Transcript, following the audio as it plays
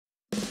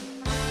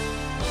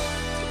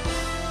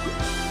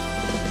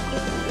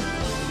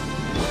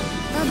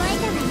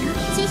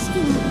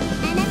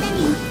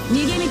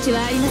道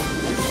はあります。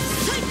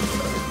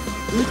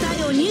歌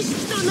よ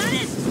錦となれ。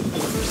ポー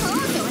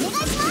ズお願いし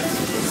ま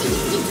す。真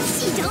実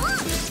至上。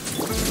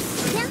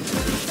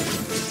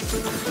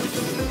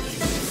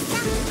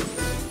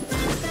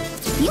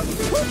よっ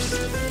ほっ。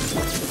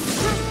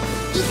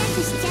痛く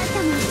しちゃうか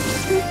も。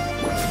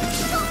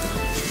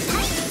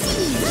はいチ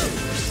ーズ。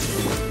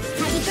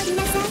はぎ取り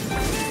なさい。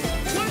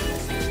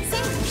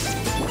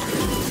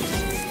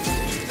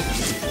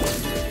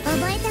覚え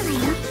たわよ。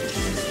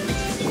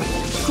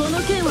こ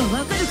の剣はわ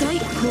かるかい？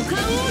股間奥義。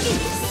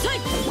さい。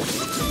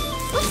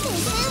先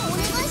生お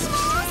願いし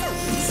ます。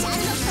シャ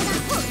ルロットが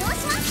補導し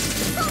ます。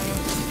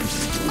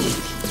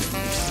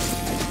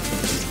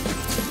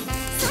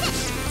それ。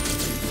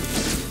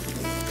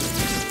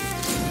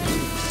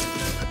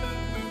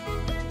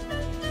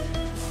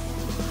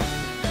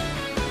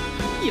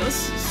よ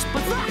し出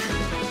発だ。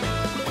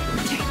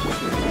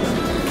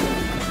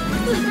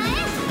歌え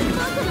僕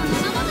の名の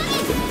もとに。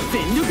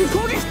全力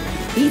攻撃。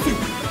いざ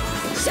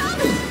勝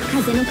負。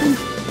風の神。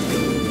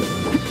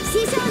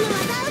師匠の技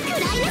を食らい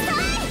なさい。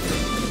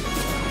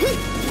ふっ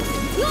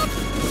よっ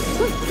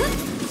ふっふっ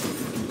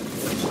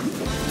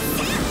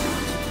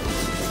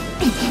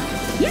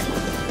やっ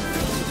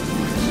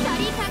光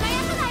り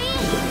輝くがいい。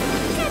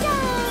じゃじゃー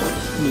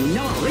ん。みん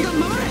なは俺が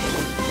守れ。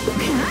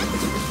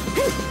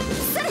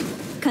それ。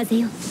風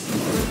よ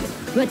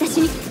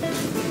私に。熱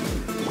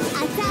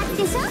々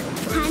でしょ。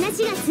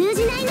話が通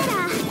じないなら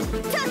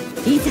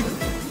いざ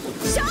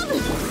勝負。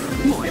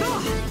燃えろ。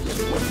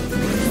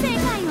世界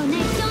の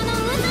熱狂の渦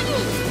に。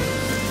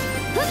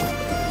ふっ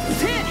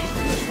せい。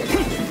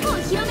お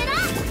披露目だ。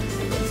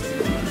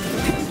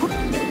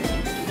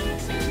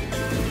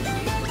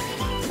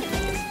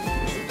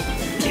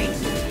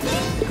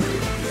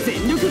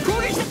全力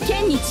攻撃だ。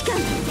剣に近い。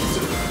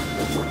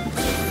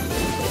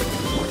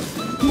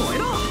燃え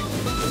ろ。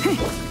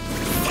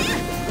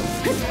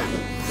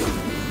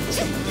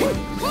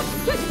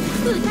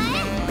歌え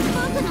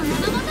僕の名の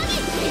もとに。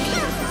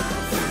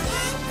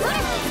ほら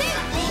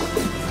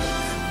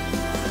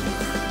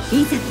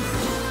いざ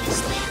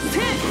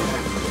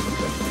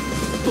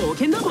冒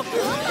険だぞ。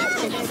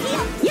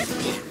やっ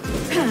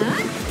はあ。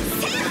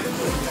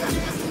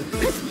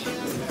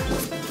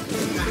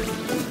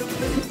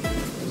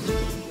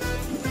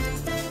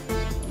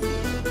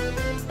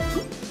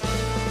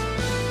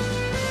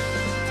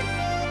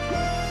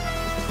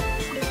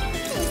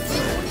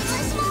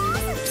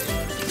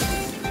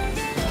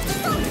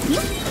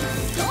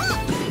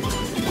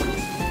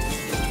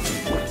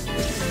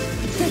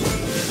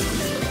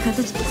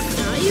形最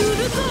ウル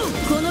ト。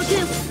この剣。そ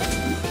れ。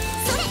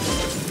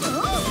おお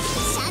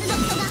シャルロッ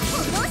トが補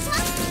導します。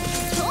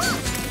そう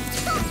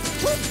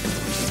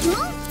おお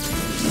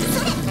そ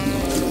れ。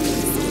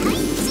はい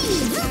チー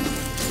ズ。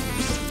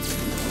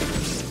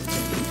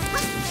はっ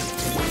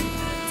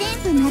全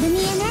部丸見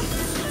えね。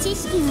知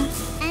識は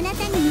あなた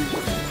にも。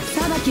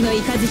裁きの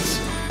雷。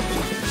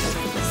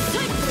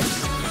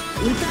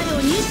歌よ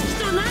錦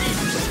となれ。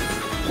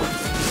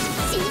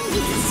真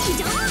実至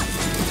上。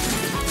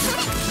そ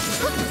れ。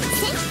ほっ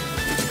せん。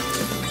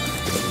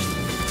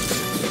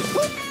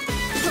ほっ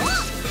そう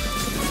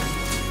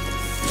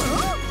お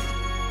う。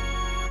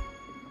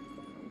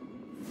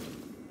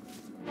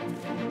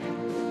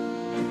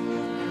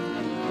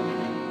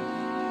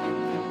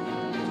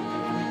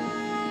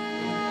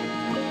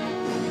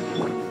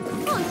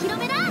お披露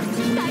目だ。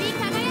光り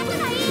輝く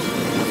がいい。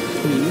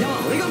みんな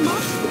は俺が守る。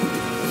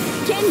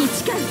剣に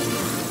近い。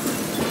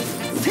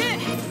せい。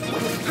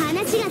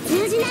話が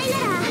通じないな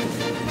ら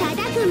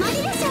叩くまで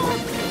でしょ。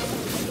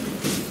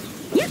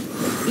やっ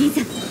い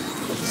ざ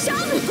勝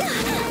負。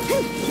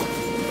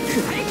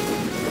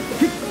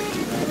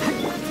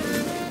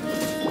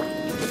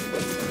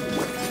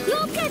よ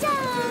っかじゃーん。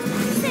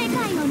世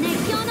界の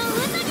熱狂の渦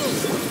に。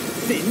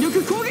全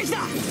力攻撃だ。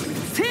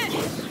せい。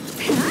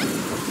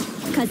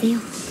風よ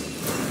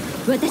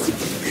私。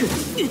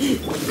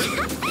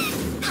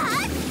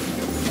はっ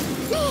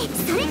ねえ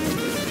それ。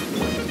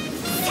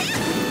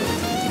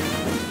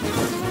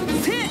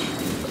せ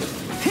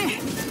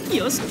い。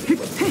よし。お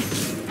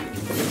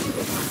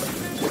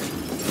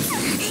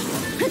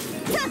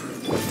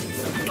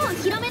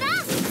披露目だ。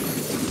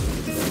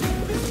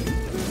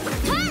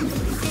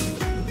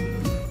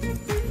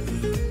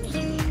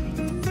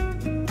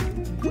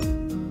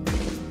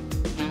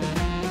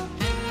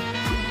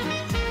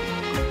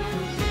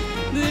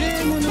無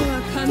礼者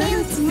は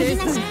必ず制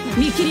裁。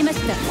見切りまし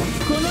た。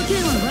この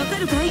剣はわか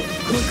るかい？股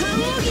間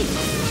奥義。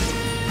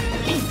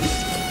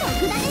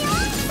特ダネよ。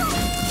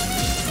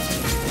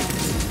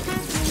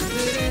無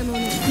礼者。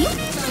よっ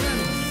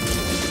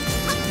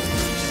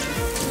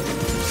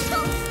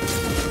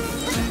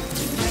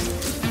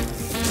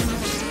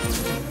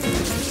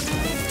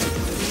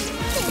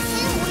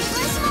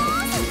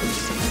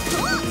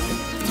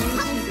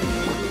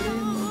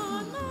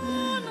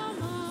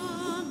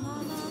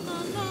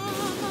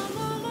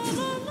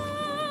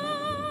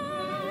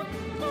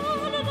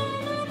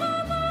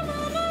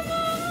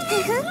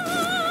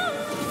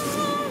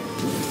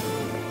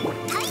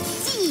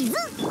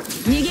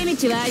逃げ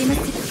道はありま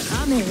せん。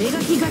雨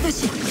描きがた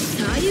し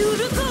最イウ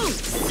ルコシ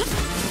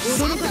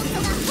ャーロット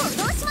が補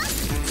導します。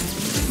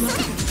それは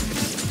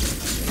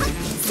っ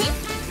せ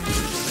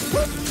ポ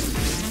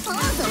ー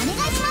ズお願い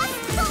します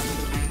と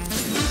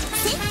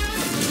せ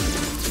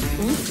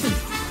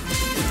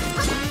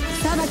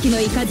裁きの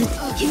雷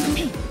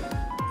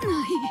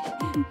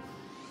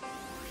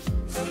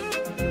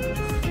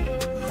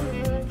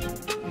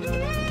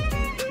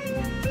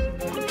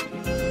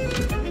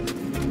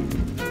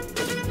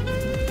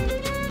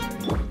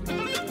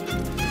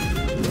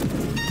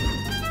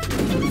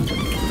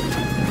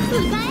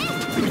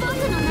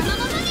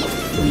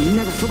みん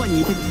ながそば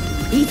にいて、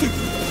いざ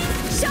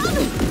勝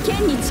負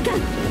剣に誓う。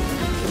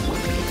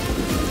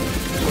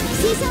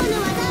師匠の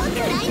技を食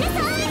らいなさ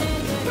い。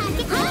はっ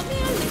はっ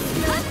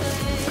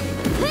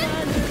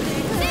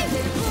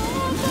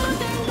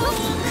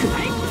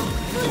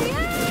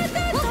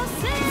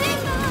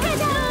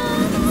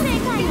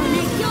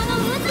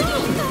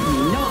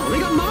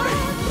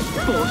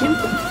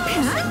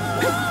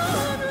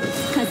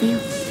風よ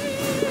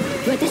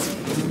私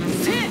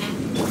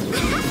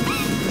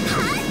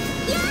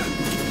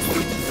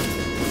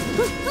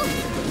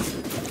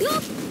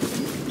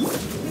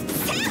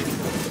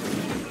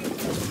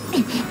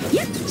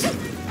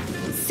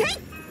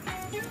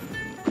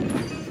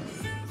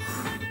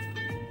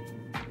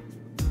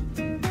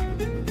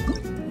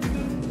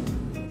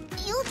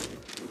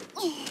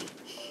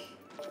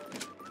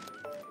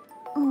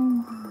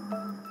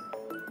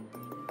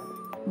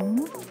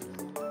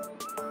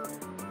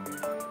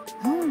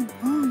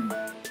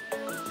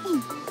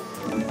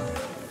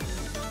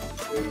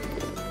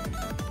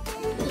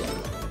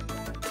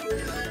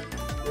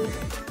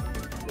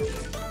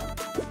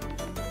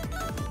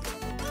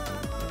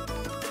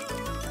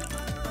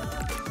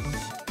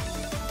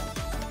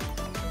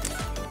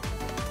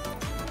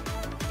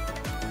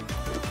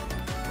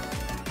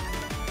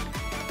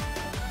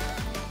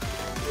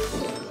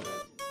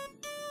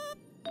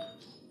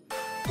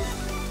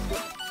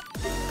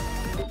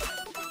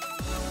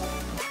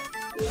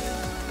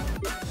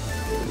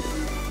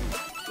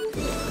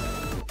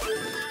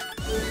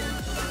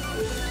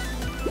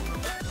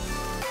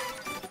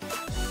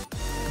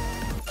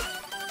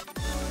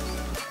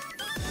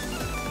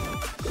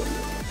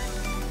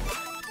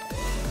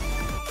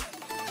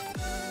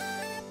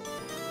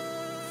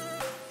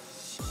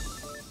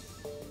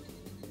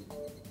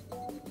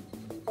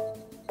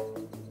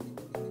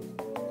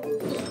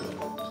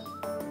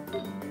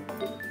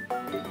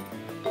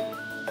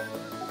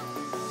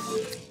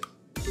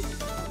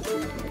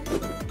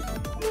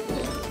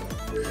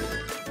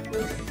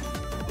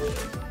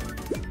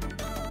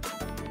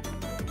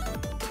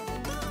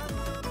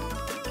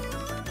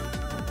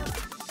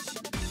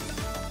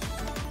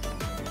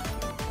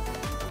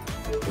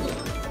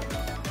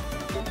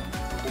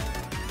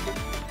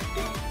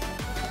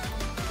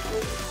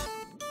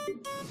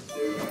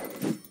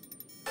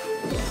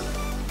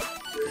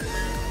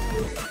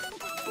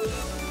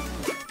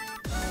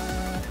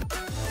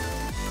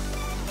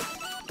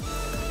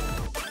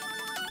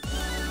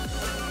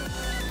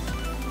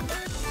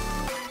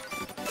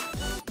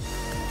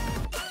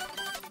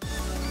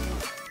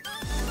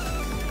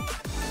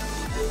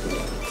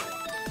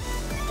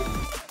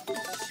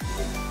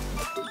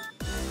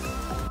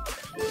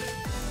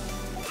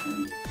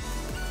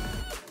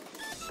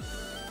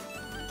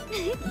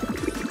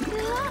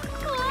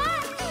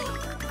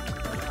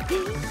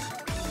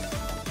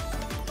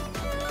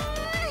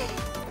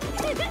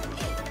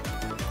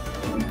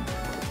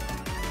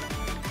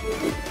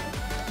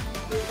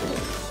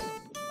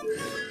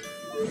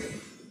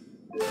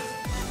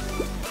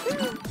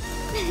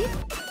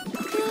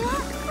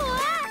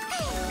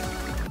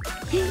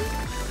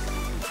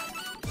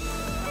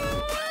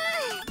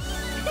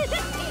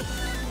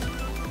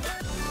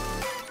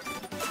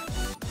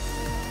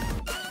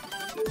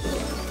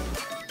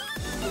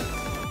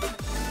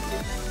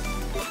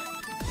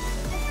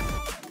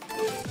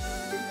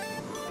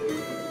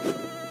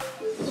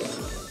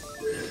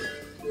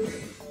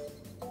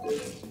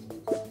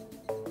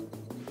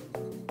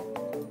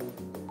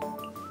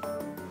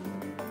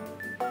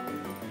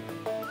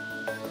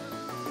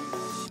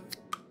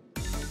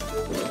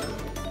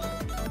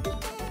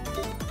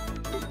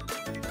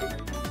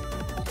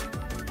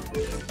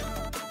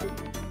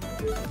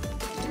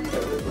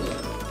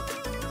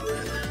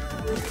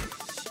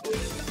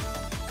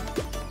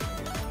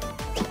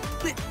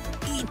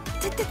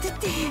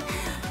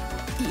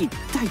一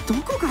体ど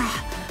こから。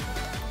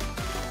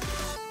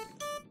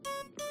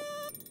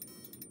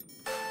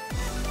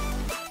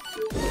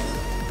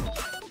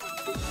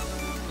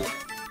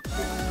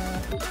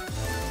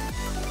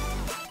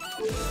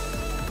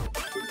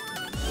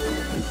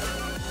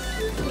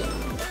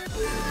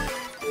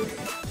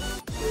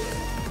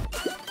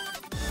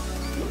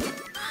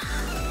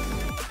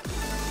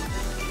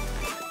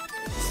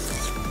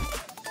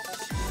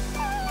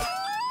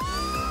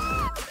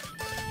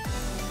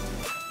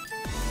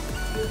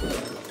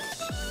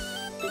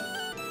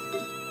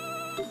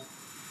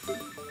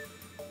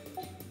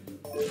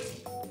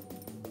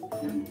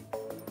うん